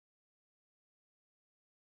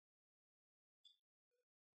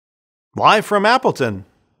Live from Appleton,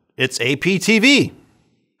 it's APTV.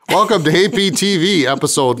 Welcome to APTV,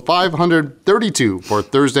 episode 532 for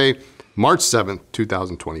Thursday, March 7th,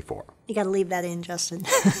 2024. You got to leave that in, Justin.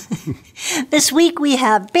 This week we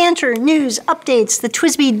have Banter, news, updates, the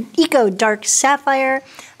TWSBI Eco Dark Sapphire,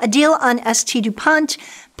 a deal on ST Dupont,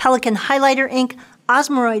 Pelikan highlighter ink,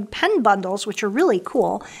 Osmiroid pen bundles, which are really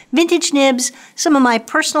cool, vintage nibs, some of my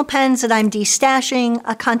personal pens that I'm destashing,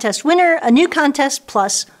 a contest winner, a new contest,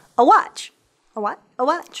 plus a watch. A what? A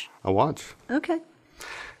watch. A watch. Okay.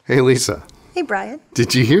 Hey, Lisa. Hey, Brian.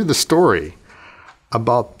 Did you hear the story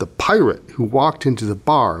about the pirate who walked into the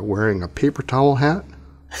bar wearing a paper towel hat?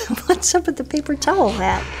 What's up with the paper towel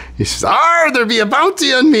hat? He says, there be a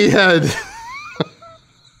bounty on me head.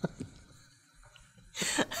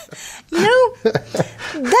 You know,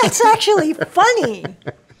 that's actually funny.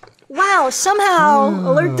 Wow, somehow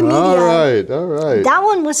alert the media. All right. That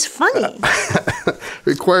one was funny.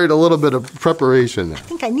 Required a little bit of preparation. I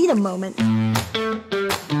think I need a moment.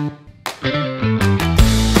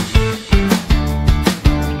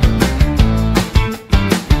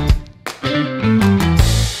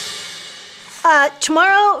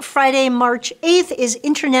 Tomorrow, Friday, March 8th, is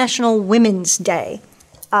International Women's Day.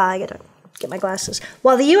 I gotta get my glasses.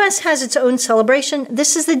 While the U.S. has its own celebration,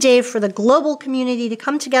 this is the day for the global community to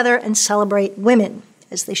come together and celebrate women,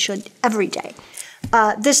 as they should every day.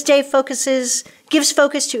 This day gives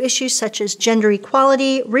focus to issues such as gender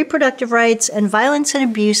equality, reproductive rights, and violence and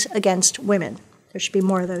abuse against women. There should be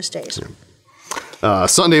more of those days.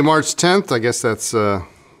 Sunday, March 10th, I guess that's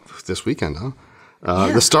this weekend, huh?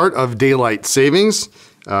 Yeah. The start of daylight savings.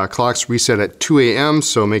 Clocks reset at 2 a.m.,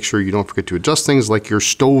 so make sure you don't forget to adjust things like your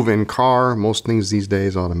stove and car. Most things these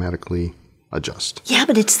days automatically adjust. Yeah,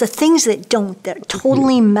 but it's the things that don't that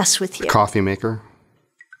totally mess with you. Coffee maker.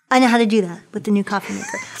 I know how to do that with the new coffee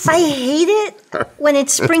maker. I hate it when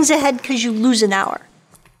it springs ahead because you lose an hour.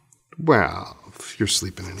 Well, you're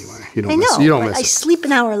sleeping anyway. You don't I know, miss, you don't but miss I it. sleep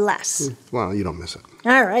an hour less. Well, you don't miss it.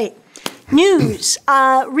 All right. News.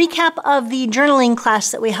 Recap of the journaling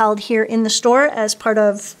class that we held here in the store as part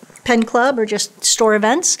of Pen Club or just store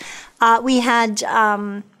events. We had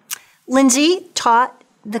Lindsay taught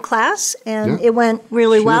the class, and it went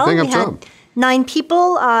really well. We had 9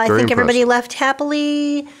 people. I think everybody left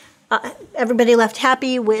happily. Everybody left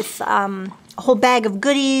happy with a whole bag of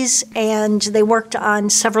goodies, and they worked on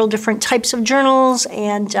several different types of journals.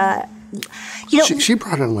 And you know, she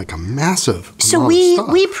brought in like a massive amount of stuff.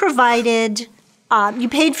 We provided. You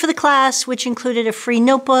paid for the class, which included a free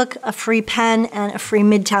notebook, a free pen, and a free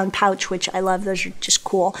Midtown pouch, which I love. Those are just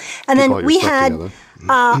cool. And then we had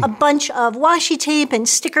a bunch of washi tape and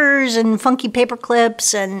stickers and funky paper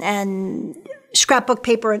clips and scrapbook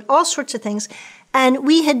paper and all sorts of things. And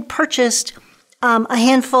we had purchased a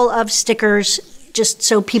handful of stickers just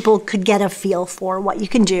so people could get a feel for what you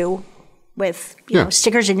can do with you know,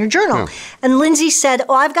 stickers in your journal. Yeah. And Lindsay said,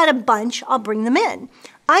 I've got a bunch. I'll bring them in.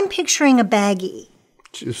 I'm picturing a baggie.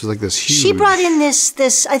 It was like this huge. She brought in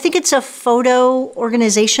this, I think it's a photo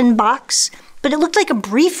organization box, but it looked like a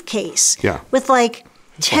briefcase with like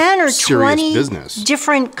 10 or 20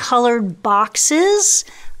 different colored boxes.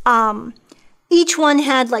 Each one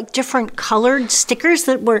had like different colored stickers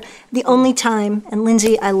that were the only time, and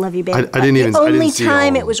Lindsay, I love you, babe. I didn't only see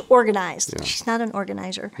time it was organized. Yeah. She's not an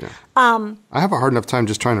organizer. Yeah. I have a hard enough time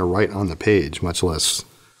just trying to write on the page, much less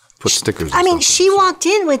put stickers. I mean, she walked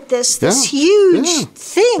in with this huge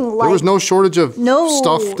thing. Like, there was no shortage of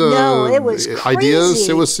stuffed it was ideas.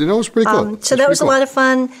 crazy. It was pretty cool. So that was a lot of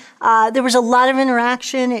fun. There was a lot of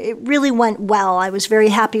interaction. It really went well. I was very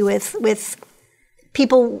happy with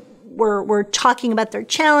people. Were talking about their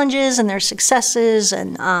challenges and their successes,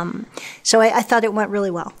 and so I thought it went really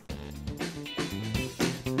well.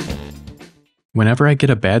 Whenever I get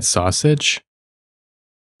a bad sausage,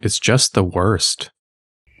 it's just the worst.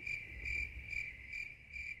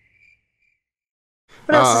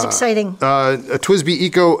 What else is exciting? A TWSBI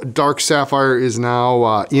Eco Dark Sapphire is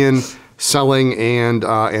now in selling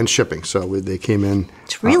and shipping. So they came in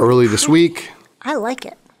early this week. I like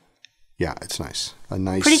it. Yeah, it's nice. A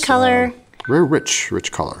nice, pretty color. Very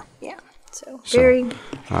rich color. Yeah, so very.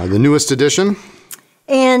 The newest edition.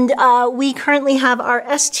 And we currently have our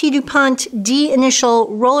ST Dupont D Initial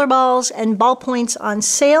Rollerballs and Ballpoints on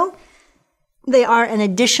sale. They are an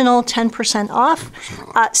additional 10% off.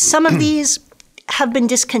 Some of these have been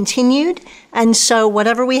discontinued, and so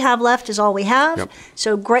whatever we have left is all we have. Yep.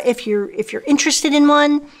 So if you're interested in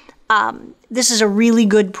one, this is a really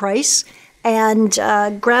good price. And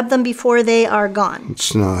grab them before they are gone.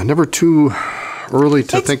 It's never too early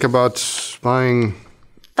to think about buying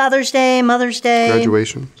Father's Day, Mother's Day.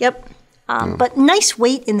 Graduation. Yep. But nice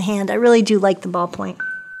weight in the hand. I really do like the ballpoint.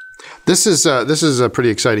 This is pretty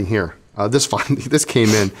exciting here. This came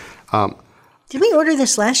in. Did we order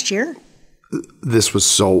this last year? This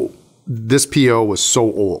PO was so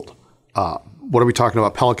old. What are we talking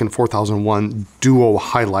about? Pelikan 4001 Duo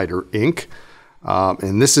Highlighter ink.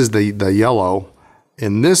 And this is the yellow.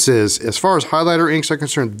 And this is, as far as highlighter inks are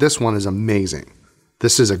concerned, this one is amazing.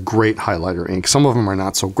 This is a great highlighter ink. Some of them are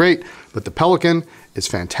not so great, but the Pelikan is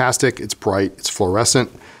fantastic. It's bright, it's fluorescent.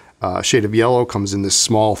 Shade of yellow comes in this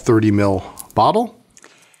small 30 ml bottle.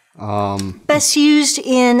 Best used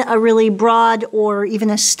in a really broad or even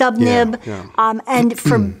a stub nib. And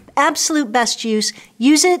for absolute best use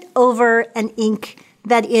it over an ink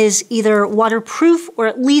that is either waterproof or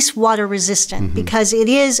at least water resistant, because it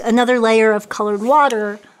is another layer of colored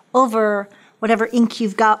water over whatever ink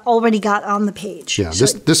you've already got on the page. Yeah,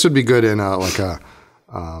 so this would be good in like a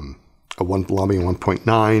LAMY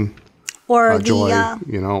 1.9. Or Joy,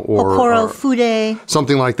 or Okoro Fude.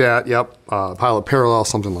 Something like that, yep. Pilot Parallel,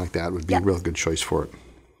 something like that would be a real good choice for it.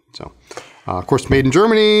 So, of course, made in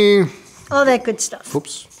Germany. All that good stuff.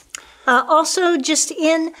 Oops. Also, just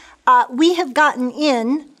in, we have gotten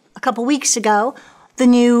in a couple weeks ago the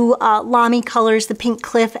new LAMY colors, the Pink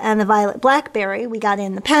Cliff and the Violet Blackberry. We got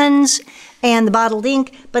in the pens and the bottled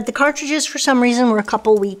ink, but the cartridges, for some reason, were a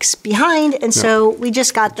couple weeks behind, and so we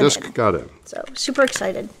just got them in. Got it. So, super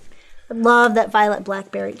excited. I love that Violet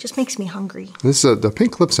Blackberry. It just makes me hungry. The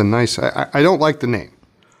Pink Cliff's a nice. I don't like the name.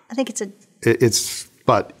 I think it's a. It's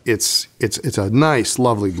a nice,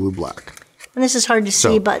 lovely blue black. And this is hard to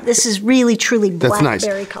see, but this is really truly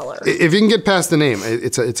blackberry color. If you can get past the name,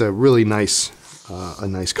 it's a really nice,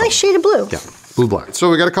 nice color. Nice shade of blue. Yeah, blue black. So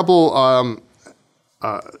we got a couple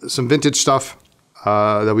some vintage stuff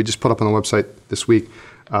that we just put up on the website this week.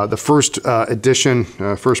 The first edition,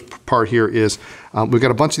 first part here is we've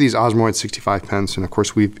got a bunch of these Osmiroid 65 pens, and of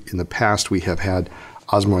course in the past we have had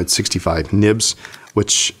Osmiroid 65 nibs,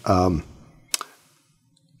 which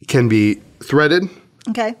can be threaded.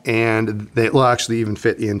 Okay. And they will actually even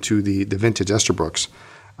fit into the vintage Esterbrook's.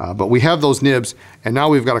 But we have those nibs, and now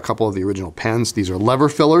we've got a couple of the original pens. These are lever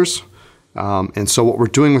fillers. And so what we're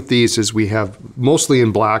doing with these is we have mostly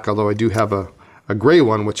in black, although I do have a gray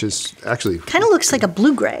one, which is actually... Kind of looks like a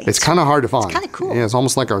blue-gray. It's kind of hard to find. It's kind of cool. Yeah, it's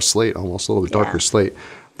almost like our slate, almost a little bit darker slate.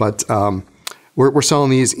 But we're selling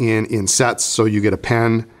these in sets, so you get a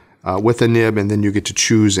pen with a nib, and then you get to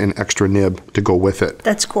choose an extra nib to go with it.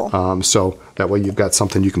 That's cool. So that way you've got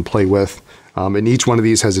something you can play with. And each one of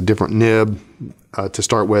these has a different nib to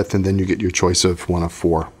start with, and then you get your choice of one of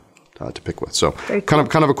four to pick with. So very cool.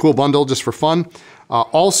 kind of a cool bundle just for fun.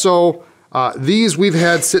 Also, these we've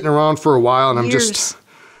had sitting around for a while, and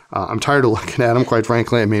I'm tired of looking at them, quite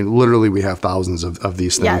frankly. I mean, literally we have thousands of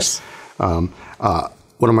these things. Yes.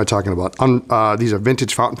 What am I talking about? These are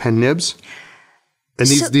vintage fountain pen nibs. And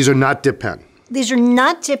these are not dip pen. These are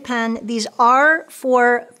not dip pen. These are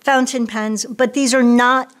for fountain pens, but these are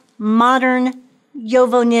not modern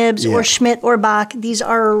Jovo nibs or Schmidt or Bach. These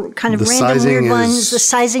are kind of random weird ones. The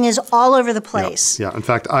sizing is all over the place. Yeah. In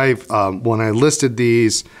fact, when I listed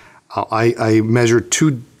these, I measured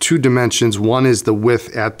two dimensions. One is the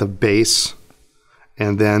width at the base,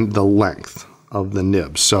 and then the length of the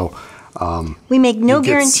nib. So we make no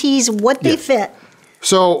guarantees what they fit.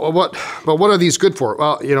 So what are these good for?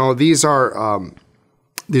 Well, these are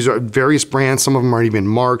various brands. Some of them aren't even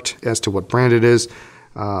marked as to what brand it is,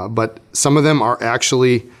 but some of them are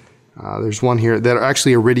actually. There's one here that are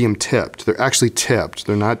actually iridium tipped. They're actually tipped.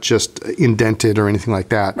 They're not just indented or anything like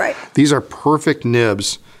that. Right. These are perfect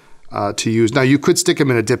nibs to use. Now you could stick them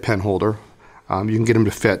in a dip pen holder. You can get them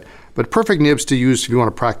to fit, but perfect nibs to use if you want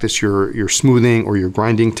to practice your smoothing or your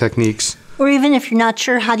grinding techniques. Or even if you're not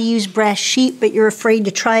sure how to use brass sheet, but you're afraid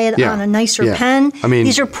to try it on a nicer pen. I mean,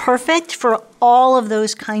 these are perfect for all of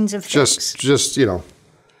those kinds of things.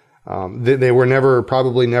 They were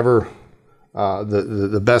probably never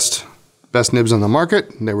the best nibs on the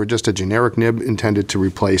market. They were just a generic nib intended to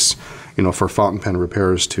replace, for fountain pen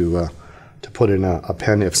repairs to put in a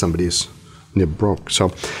pen if somebody's nib broke.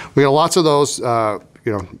 So we got lots of those. Try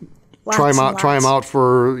them out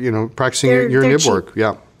for practicing your nib work.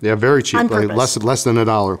 Yeah, very cheap. Like less than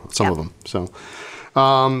 $1, some of them.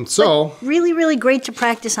 So, really, really great to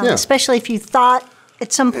practice on, especially if you thought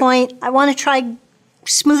at some point, I want to try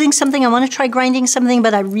smoothing something, I want to try grinding something,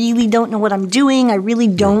 but I really don't know what I'm doing. I really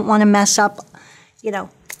don't want to mess up, a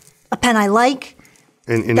pen I like.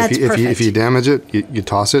 And if you damage it, you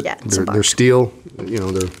toss it. Yeah, they're steel.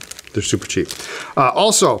 They're super cheap.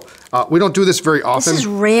 Also, we don't do this very often. This is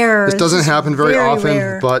rare. This doesn't happen very often,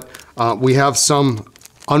 rare. but we have some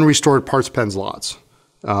unrestored parts pens lots.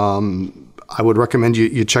 I would recommend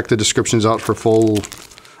you check the descriptions out for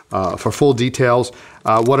full details.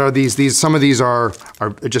 What are these? Some of these are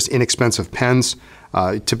just inexpensive pens.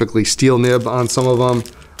 Typically steel nib on some of them.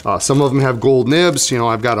 Some of them have gold nibs. You know,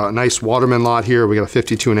 I've got a nice Waterman lot here. We got a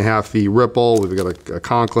 52.5 V Ripple. We've got a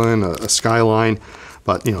Conklin, a Skyline.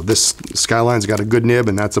 But you know, this Skyline's got a good nib,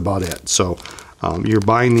 and that's about it. So you're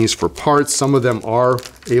buying these for parts. Some of them are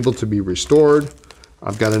able to be restored.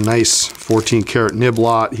 I've got a nice 14 karat nib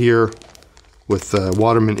lot here with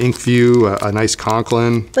Waterman Ink View, a nice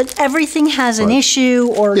Conklin. But everything has an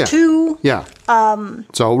issue or two. Yeah.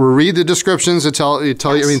 So we'll read the descriptions to tell you.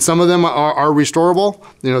 I mean, some of them are restorable.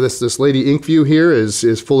 You know, this Lady Ink View here is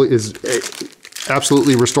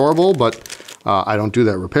absolutely restorable, but I don't do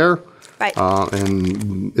that repair. Right.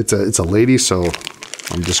 And it's a lady, so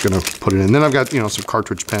I'm just gonna put it in. Then I've got, you know, some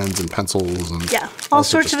cartridge pens and pencils and all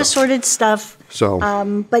sorts of assorted stuff. So,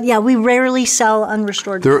 but yeah, we rarely sell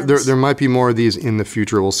unrestored pens. There might be more of these in the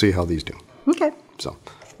future. We'll see how these do. Okay. So,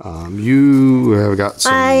 you have got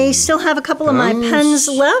some. I still have a couple of my pens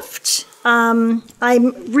left. I'm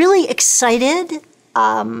really excited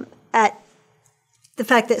at the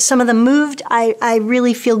fact that some of them moved. I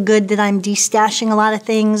really feel good that I'm destashing a lot of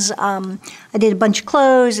things. I did a bunch of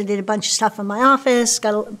clothes. I did a bunch of stuff in my office.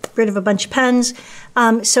 Got rid of a bunch of pens.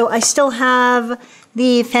 So I still have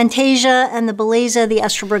the Fantasia and the Beleza, the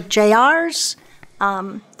Estabrook JRs.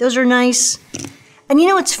 Those are nice. And you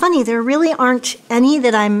know, it's funny. There really aren't any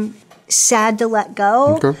that I'm sad to let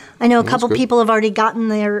go. Okay. I know a couple people have already gotten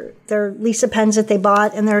their Lisa pens that they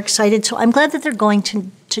bought, and they're excited. So I'm glad that they're going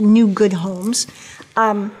to new good homes.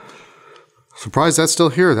 Surprised that's still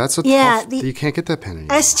here. That's a tough, you can't get that pen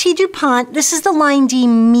anymore. ST Dupont, this is the Line D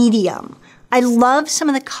medium. I love some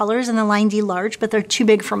of the colors in the Line D large, but they're too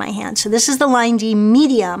big for my hand. So this is the Line D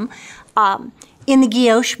medium in the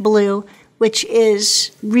Guilloche blue, which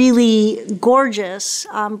is really gorgeous.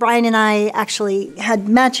 Brian and I actually had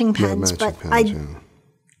matching pens,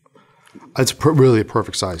 it's really a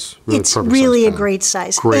perfect size. It's really a great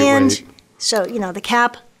size. Great weight. So, you know, the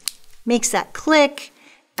cap makes that click,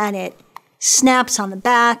 and it snaps on the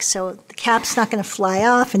back, so the cap's not going to fly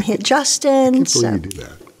off and hit Justin. I can't believe you do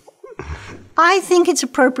that. I think it's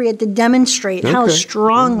appropriate to demonstrate how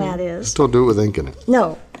strong that is. Still do it with ink in it.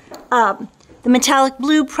 No. The metallic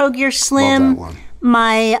blue Pro Gear Slim. Love that one.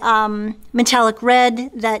 My metallic red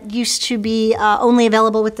that used to be only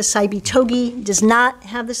available with the Saibi Togi does not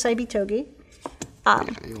have the Saibi Togi.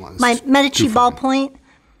 My Medici ballpoint.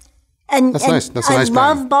 And, that's nice. That's a nice pen.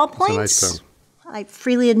 I love ballpoints. That's a nice pen. I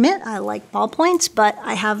freely admit I like ballpoints, but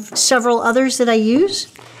I have several others that I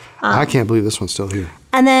use. I can't believe this one's still here.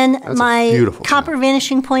 And then That's my copper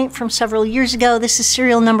vanishing point from several years ago. This is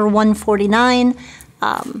serial number 149.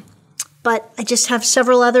 But I just have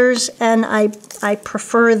several others, and I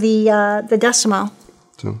prefer the Decimo.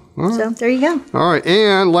 So there you go. All right,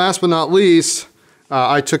 and last but not least,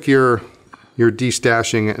 I took your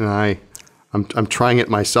destashing, and I'm trying it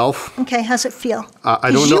myself. Okay, how's it feel?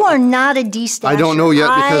 I don't know. You are not a destasher. I don't know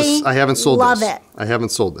yet because I haven't sold this. Love it. I haven't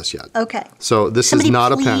sold this yet. Okay. So this is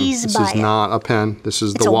not a pen. This is not a pen. This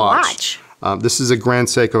is the watch. This is a Grand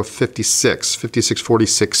Seiko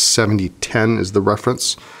 5646 7010 is the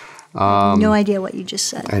reference. No idea what you just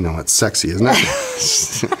said. I know, it's sexy, isn't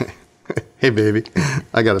it? Hey, baby,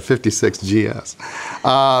 I got a 56 GS.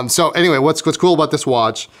 So anyway, what's cool about this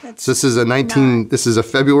watch? This is a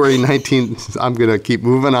February 19. I'm gonna keep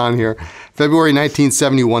moving on here. February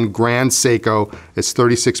 1971 Grand Seiko. It's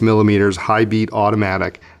 36 millimeters, high beat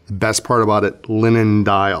automatic. The best part about it, linen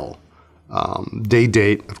dial.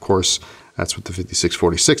 Date, of course. That's what the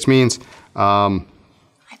 5646 means. I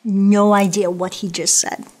have no idea what he just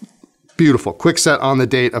said. Beautiful. Quick set on the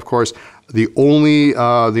date, of course. The only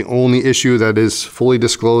issue that is fully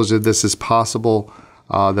disclosed is this is possible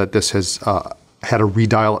that this has had a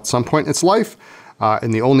redial at some point in its life,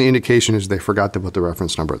 and the only indication is they forgot to put the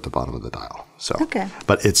reference number at the bottom of the dial. So,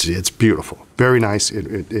 but it's beautiful, very nice.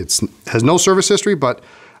 It has no service history, but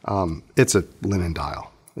it's a linen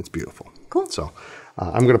dial. It's beautiful. Cool. So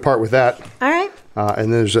I'm going to part with that. All right.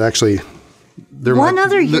 And there's actually.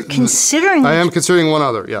 You're considering? I am considering one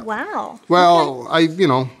other, yeah. Wow. Well,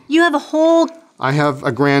 okay. You have a whole... I have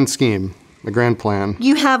a grand scheme, a grand plan.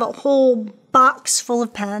 You have a whole box full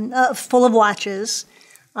of watches.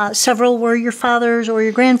 Several were your father's or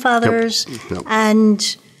your grandfather's. Yep.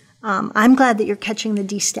 And I'm glad that you're catching the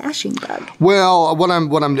destashing bug. Well, what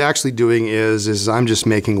I'm actually doing is I'm just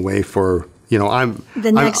making way for, the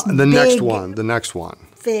next one.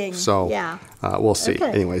 Thing. So yeah. We'll see.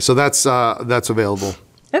 Okay. Anyway, so that's available.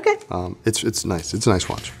 Okay. It's nice. It's a nice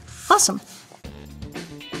watch. Awesome.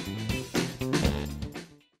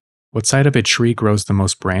 What side of a tree grows the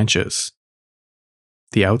most branches?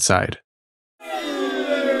 The outside.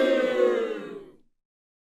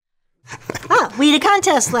 We had a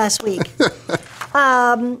contest last week.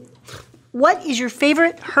 What is your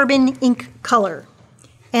favorite Herbin ink color?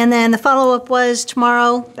 And then the follow-up was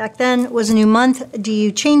tomorrow, back then, was a new month. Do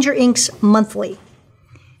you change your inks monthly?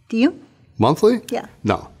 Do you? Monthly? Yeah.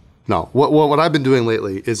 No. What I've been doing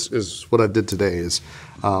lately is what I did today is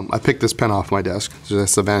I picked this pen off my desk. So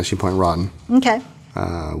that's the Vanishing Point Rodden. Okay.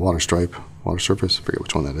 Water surface, I forget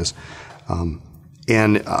which one that is.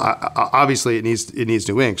 And obviously it needs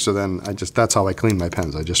new ink, so then that's how I clean my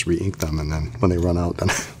pens. I just re-ink them, and then when they run out, then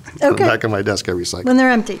put them back on my desk, I recycle. When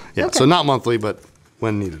they're empty. Yeah, okay. So not monthly, but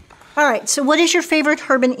when needed. All right, so what is your favorite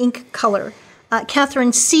Herbin ink color?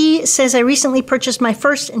 Catherine C. says, I recently purchased my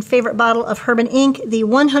first and favorite bottle of Herbin ink, the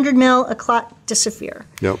 100 ml Eclat de Saphir.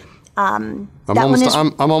 Yep. I'm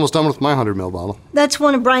almost done with my 100 ml bottle. That's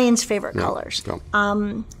one of Brian's favorite colors. Yep.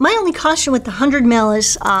 My only caution with the 100 ml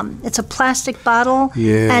is it's a plastic bottle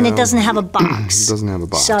and it doesn't have a box. It doesn't have a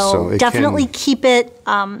box. So definitely keep it.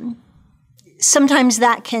 Sometimes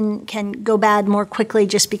that can go bad more quickly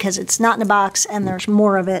just because it's not in a box and there's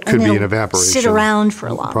more of it. Could be an evaporation. Sit around for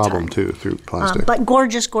a long problem time. too through plastic. But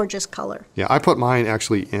gorgeous, gorgeous color. Yeah, I put mine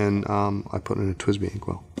actually in. I put it in a TWSBI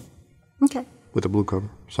inkwell. Okay. With a blue cover,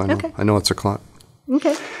 so I know it's a clot.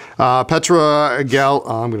 Okay. Petra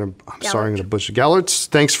I'm gonna butcher Gallerts.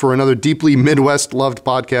 Thanks for another deeply Midwest loved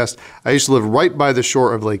podcast. I used to live right by the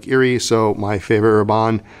shore of Lake Erie, so my favorite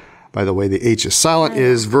Urban, by the way, the H is silent,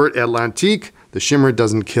 is Vert Atlantique. The shimmer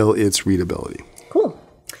doesn't kill its readability. Cool.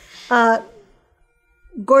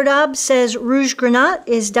 Gordab says Rouge Granat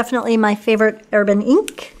is definitely my favorite Urban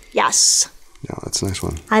ink. Yes. Yeah, that's a nice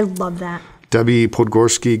one. I love that. Debbie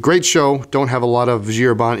Podgorski, great show. Don't have a lot of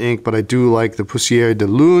Girbon ink, but I do like the Poussière de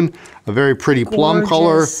Lune, a very pretty plum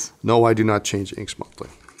color. No, I do not change inks monthly.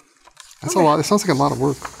 That's a lot. It sounds like a lot of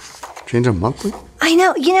work. Change them monthly? I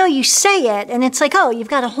know. You say it, and it's like, oh, you've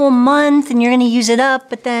got a whole month, and you're going to use it up,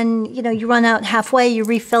 but then, you run out halfway, you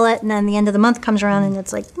refill it, and then the end of the month comes around, and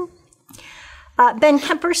it's like, Ben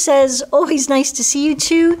Kemper says, always nice to see you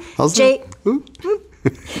two. How's that?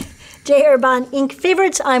 J. Urban ink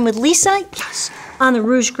favorites. I'm with Lisa. Yes. On the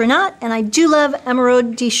Rouge Granat, and I do love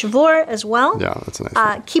Emeraude de Chavour as well. Yeah, that's a nice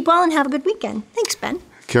one. Keep well and have a good weekend. Thanks, Ben.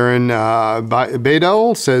 Karen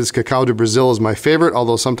Badel says Cacao de Brazil is my favorite,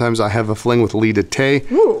 although sometimes I have a fling with Lee de Tay.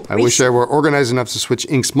 I wish I were organized enough to switch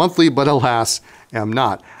inks monthly, but alas, am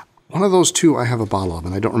not. One of those two I have a bottle of,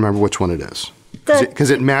 and I don't remember which one it is. Because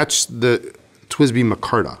it matched the TWSBI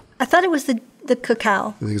Micarta. I thought it was the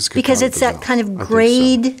cacao. I think it's cacao because it's that kind of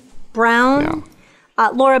grayed brown. Yeah.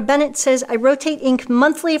 Laura Bennett says, I rotate ink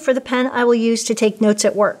monthly for the pen I will use to take notes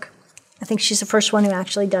at work. I think she's the first one who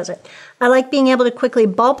actually does it. I like being able to quickly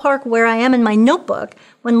ballpark where I am in my notebook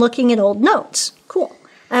when looking at old notes. Cool.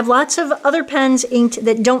 I have lots of other pens inked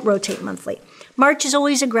that don't rotate monthly. March is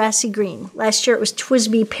always a grassy green. Last year it was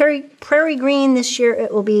TWSBI Prairie Green. This year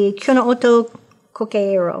it will be Kyonoto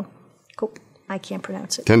Coqueiro. I can't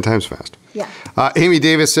pronounce it. 10 times fast. Yeah. Amy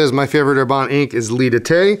Davis says, my favorite Urban ink is Lee de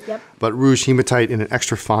Tay, but Rouge Hematite in an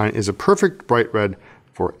extra fine is a perfect bright red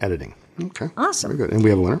for editing. Okay. Awesome. Very good. And we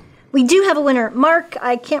have a winner? We do have a winner. Mark,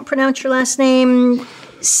 I can't pronounce your last name.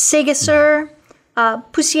 Segasur.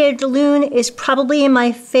 Poussière de Lune is probably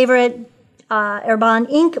my favorite Urban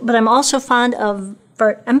ink, but I'm also fond of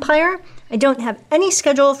Vert Empire. I don't have any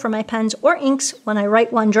schedule for my pens or inks. When I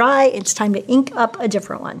write one dry, it's time to ink up a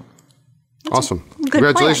different one. Awesome.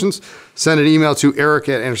 Congratulations. Plan. Send an email to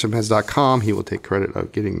eric@andersonpens.com. He will take credit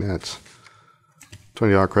of getting that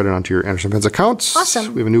 $20 credit onto your Anderson Pens account.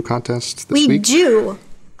 Awesome. We have a new contest this week. We do.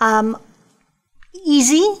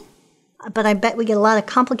 Easy, but I bet we get a lot of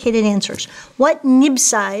complicated answers. What nib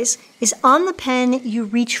size is on the pen you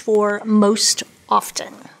reach for most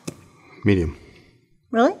often? Medium.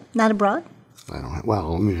 Really? Not a broad? I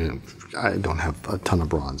don't have a ton of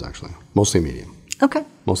broads, actually. Mostly medium. Okay.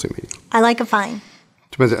 Mostly medium. I like a fine.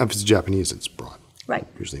 Depends. If it's Japanese, it's broad. Right.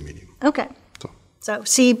 Usually medium. Okay. So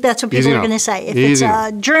see, that's what people are going to say. If Easy it's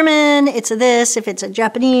a German, it's a this. If it's a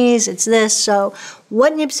Japanese, it's this. So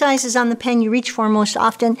what nib size is on the pen you reach for most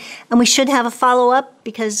often? And we should have a follow-up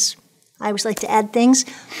because I always like to add things.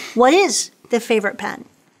 What is the favorite pen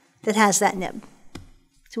that has that nib?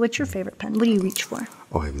 So what's your favorite pen? What do you reach for?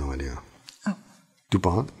 Oh, I have no idea. Oh.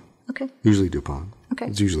 Dupont. Okay. Usually Dupont. Okay.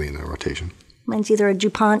 It's usually in a rotation. Mine's either a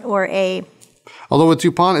Dupont or a... Although with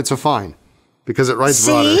Dupont, it's a fine because it writes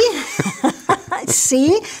broader.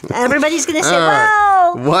 See? Everybody's going to say, wow,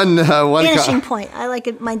 vanishing point. I like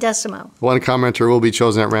it, my decimo. One commenter will be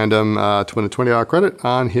chosen at random to win a $20 credit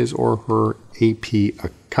on his or her AP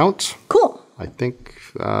account. Cool. I think,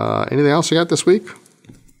 anything else you got this week?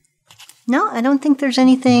 No, I don't think there's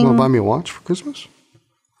anything. You want to buy me a watch for Christmas?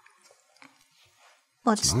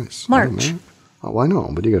 Well, it's nice. March. Oh, I know,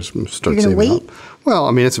 but you got to start You're saving wait? up. Well,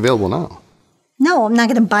 I mean, it's available now. No, I'm not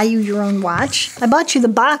going to buy you your own watch. I bought you the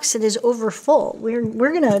box that is over full. We're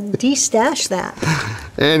going to de-stash that.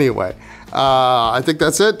 Anyway, I think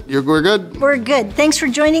that's it. We're good? We're good. Thanks for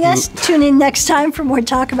joining us. Tune in next time for more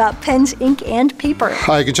talk about pens, ink, and paper.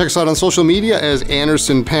 You can check us out on social media as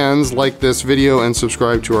Anderson Pens. Like this video and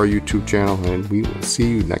subscribe to our YouTube channel, and we will see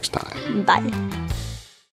you next time. Bye.